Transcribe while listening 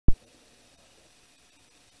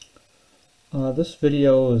This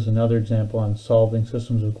video is another example on solving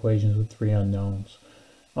systems of equations with three unknowns.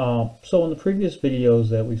 So in the previous videos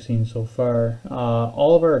that we've seen so far,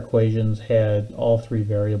 all of our equations had all three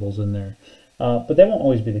variables in there. But that won't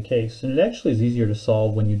always be the case, and it actually is easier to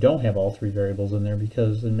solve when you don't have all three variables in there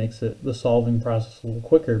because it makes the solving process a little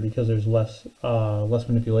quicker because there's less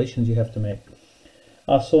manipulations you have to make.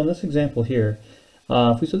 So in this example here,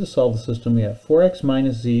 if we said to solve the system, we have 4x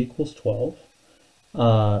minus z equals 12.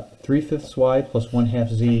 3/5 y plus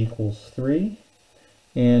 1/2 z equals 3,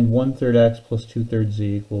 and 1/3 x plus 2/3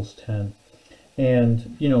 z equals 10.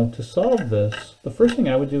 And, to solve this, the first thing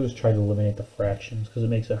I would do is try to eliminate the fractions because it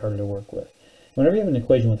makes it harder to work with. Whenever you have an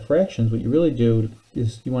equation with fractions, what you really do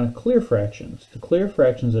is you want to clear fractions. To clear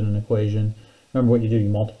fractions in an equation, remember what you do, you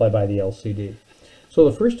multiply by the LCD. So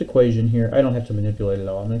the first equation here, I don't have to manipulate it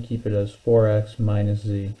all. I'm going to keep it as 4x minus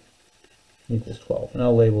z equals 12, and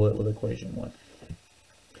I'll label it with equation 1.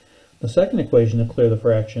 The second equation to clear the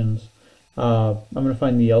fractions, I'm going to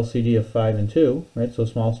find the LCD of 5 and 2, right? So the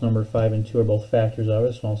smallest number 5 and 2 are both factors of it.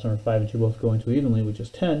 The smallest number 5 and 2 both go into evenly, which is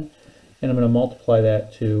 10. And I'm going to multiply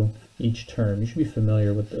that to each term. You should be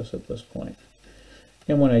familiar with this at this point.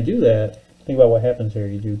 And when I do that, think about what happens here.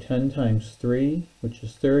 You do 10 times 3, which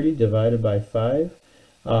is 30, divided by 5,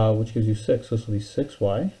 which gives you 6. So this will be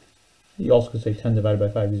 6y. You also could say 10 divided by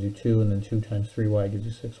 5 gives you 2, and then 2 times 3y gives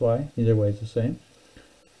you 6y. Either way is the same.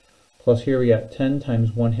 Plus here we got 10 times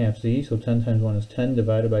 1/2 z, so 10 times 1 is 10,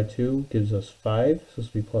 divided by 2 gives us 5, so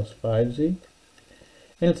this will be plus 5z.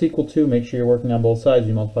 And it's equal to, make sure you're working on both sides,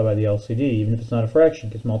 you multiply by the LCD, even if it's not a fraction,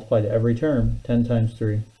 it gets multiplied to every term, 10 times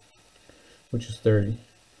 3, which is 30.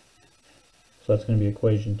 So that's going to be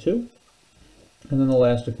equation 2. And then the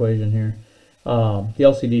last equation here, the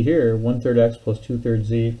LCD here, 1/3 x plus 2/3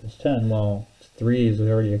 z equals 10. Well, 3 is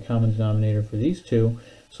already a common denominator for these two,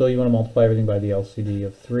 so you want to multiply everything by the LCD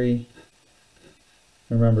of 3.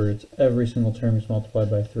 Remember, it's every single term is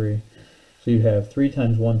multiplied by 3. So you have 3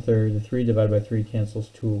 times 1/3. The 3 divided by 3 cancels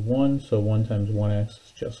 2 of 1, so 1 times 1x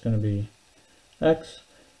is just going to be x.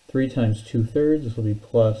 3 times 2/3, this will be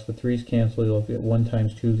plus. The 3's cancel, you'll get 1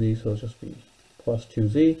 times 2z, so it'll just be plus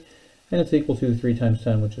 2z. And it's equal to 3 times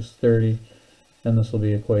 10, which is 30. And this will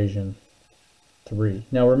be equation 3.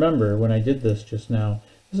 Now remember, when I did this just now,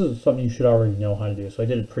 this is something you should already know how to do, so I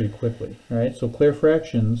did it pretty quickly. Right? So clear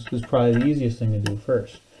fractions is probably the easiest thing to do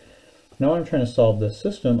first. Now when I'm trying to solve this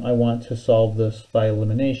system, I want to solve this by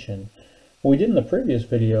elimination. What we did in the previous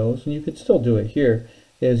videos, and you could still do it here,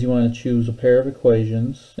 is you want to choose a pair of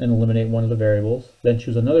equations and eliminate one of the variables, then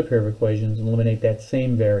choose another pair of equations and eliminate that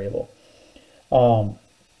same variable.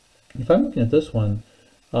 If I'm looking at this one,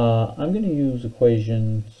 I'm going to use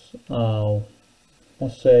equations,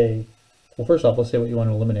 let's say, well, first off, let's say what you want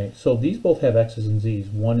to eliminate. So these both have x's and z's,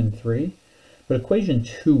 1 and 3, but equation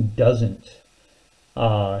 2 doesn't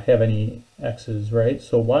have any x's, right?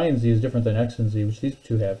 So y and z is different than x and z, which these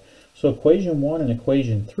two have. So equation 1 and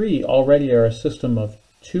equation 3 already are a system of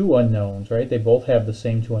two unknowns, right? They both have the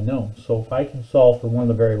same two unknowns. So if I can solve for one of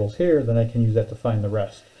the variables here, then I can use that to find the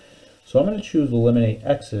rest. So I'm going to choose eliminate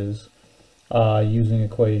x's using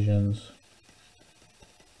equations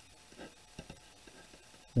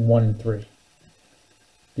 1 and 3.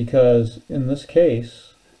 Because in this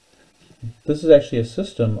case, this is actually a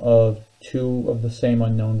system of two of the same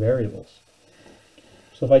unknown variables.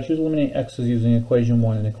 So if I choose eliminate x's using equation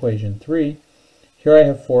 1 and equation 3, here I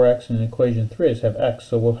have 4x, and in equation 3 I just have x.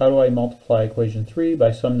 So how do I multiply equation 3?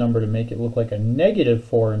 By some number to make it look like a negative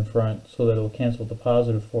 4 in front, so that it will cancel the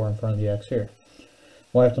positive 4 in front of the x here.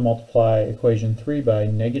 Well, I have to multiply equation 3 by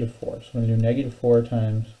negative 4. So I'm going to do negative 4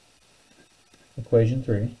 times equation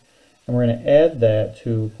 3. And we're going to add that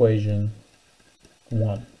to equation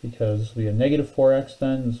 1, because this will be a negative 4x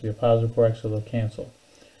then, this will be a positive 4x, so they'll cancel.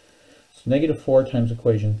 So negative 4 times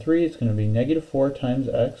equation 3, it's going to be negative 4 times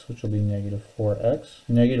x, which will be negative 4x.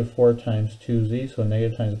 Negative 4 times 2z, so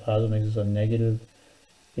negative times a positive makes this a negative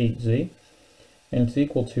 8z. And it's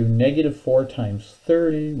equal to negative 4 times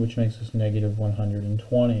 30, which makes this negative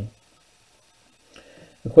 120.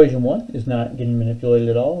 Equation 1 is not getting manipulated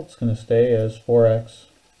at all. It's going to stay as 4x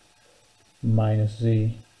minus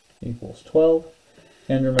z equals 12.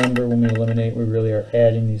 And remember, when we eliminate, we really are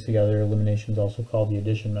adding these together. Elimination is also called the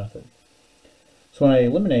addition method. So when I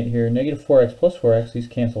eliminate here, negative 4x plus 4x, these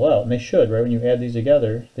cancel out. And they should, right? When you add these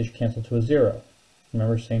together, they should cancel to a 0.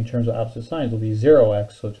 Remember, same terms with opposite signs will be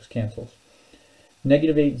 0x, so it just cancels.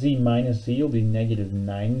 Negative 8z minus z will be negative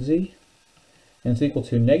 9z. And it's equal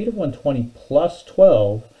to negative 120 plus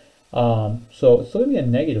 12. So it's still going to be a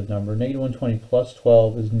negative number. Negative 120 plus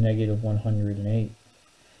 12 is negative 108.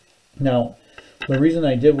 Now, The reason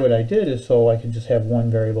I did what I did is so I could just have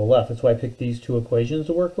one variable left. That's why I picked these two equations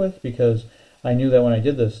to work with, because I knew that when I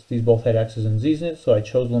did this, these both had x's and z's in it, so I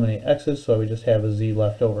chose to eliminate x's, so I would just have a z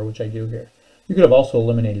left over, which I do here. You could have also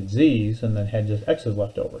eliminated z's and then had just x's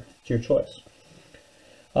left over. It's your choice.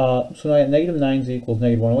 So now I have negative 9z equals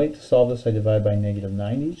negative 108. To solve this, I divide by negative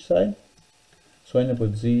 9 each side. So I end up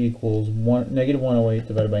with z equals negative 108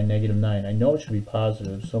 divided by negative 9. I know it should be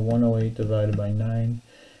positive, so 108 divided by 9,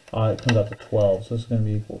 it comes out to 12. So this is going to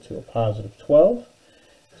be equal to a positive 12.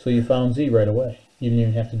 So you found z right away. You didn't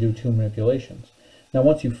even have to do two manipulations. Now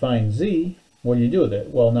once you find z, what do you do with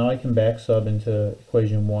it? Well, now I can back sub into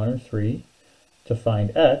equation 1 or 3 to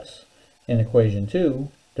find x, and equation 2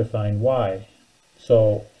 to find y.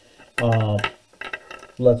 So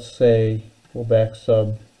let's say we'll back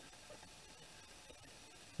sub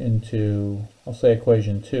into, I'll say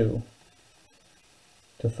equation 2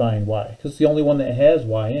 to find y, because it's the only one that has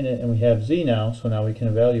y in it, and we have z now, so now we can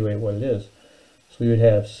evaluate what it is. So we would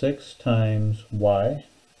have 6 times y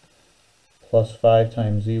plus 5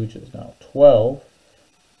 times z, which is now 12,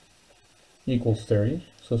 equals 30.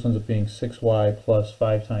 So this ends up being 6y plus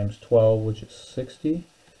 5 times 12, which is 60,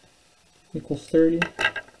 equals 30.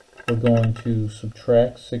 We're going to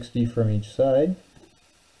subtract 60 from each side.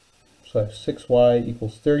 So I have 6y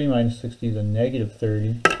equals 30 minus 60 is a negative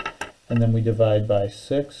 30. And then we divide by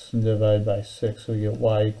 6 and divide by 6. So we get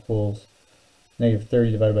y equals negative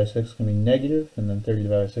 30 divided by 6 is going to be negative, and then 30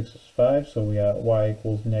 divided by 6 is 5. So we got y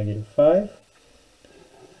equals negative 5.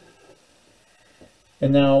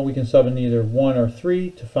 And now we can sub in either 1 or 3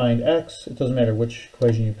 to find x. It doesn't matter which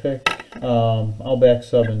equation you pick. I'll back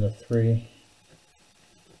sub into 3.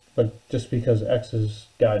 But just because x has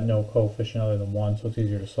got no coefficient other than 1, so it's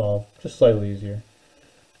easier to solve. Just slightly easier.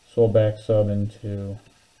 So we'll back sub into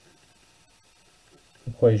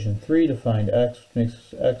equation 3 to find x, which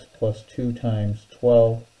makes x plus 2 times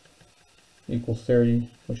 12 equals 30,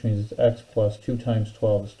 which means it's x plus 2 times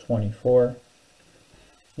 12 is 24,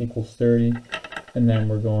 equals 30. And then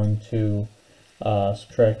we're going to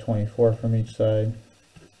subtract 24 from each side.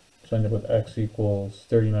 So end up with x equals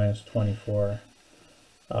 30 minus 24,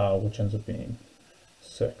 which ends up being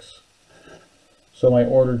 6. So my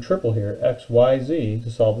ordered triple here, x, y, z,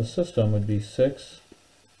 to solve the system would be 6,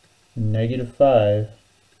 negative 5,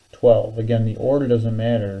 12. Again, the order doesn't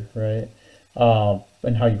matter, right?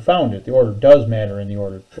 And how you found it. The order does matter in the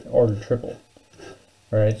ordered triple.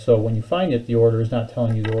 Right, so when you find it, the order is not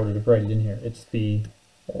telling you the order to write it in here. It's the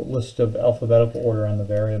list of alphabetical order on the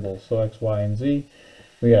variables. So x, y, and z.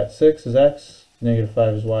 We got 6 is x, negative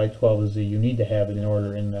 5 is y, 12 is z. You need to have it in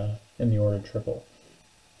order in the ordered triple.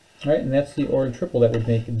 All right, and that's the ordered triple that would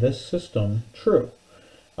make this system true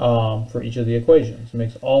for each of the equations. It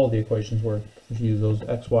makes all of the equations work if you use those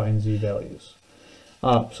x, y, and z values.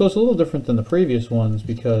 So it's a little different than the previous ones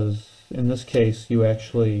because in this case you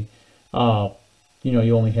actually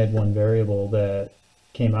you only had one variable that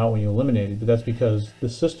came out when you eliminated, but that's because the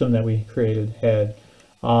system that we created had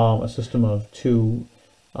a system of two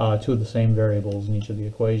of the same variables in each of the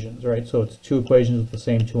equations, right? So it's two equations with the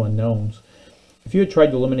same two unknowns. If you had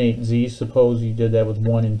tried to eliminate z, suppose you did that with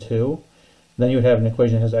 1 and 2, then you would have an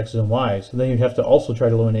equation that has x's and y's. So then you'd have to also try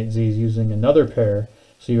to eliminate z's using another pair,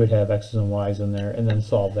 so you would have x's and y's in there, and then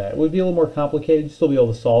solve that. It would be a little more complicated. You'd still be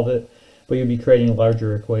able to solve it, but you'd be creating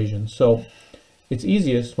larger equations. So it's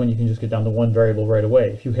easiest when you can just get down to one variable right away.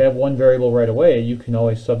 If you have one variable right away, you can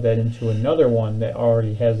always sub that into another one that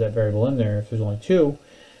already has that variable in there. If there's only two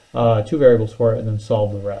variables for it, and then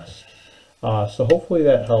solve the rest. So hopefully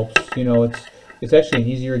that helps. It's actually an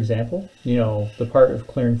easier example. The part of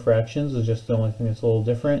clearing fractions is just the only thing that's a little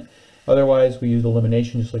different. Otherwise, we use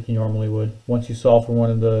elimination just like you normally would. Once you solve for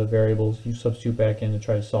one of the variables, you substitute back in to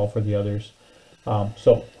try to solve for the others.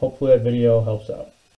 So hopefully that video helps out.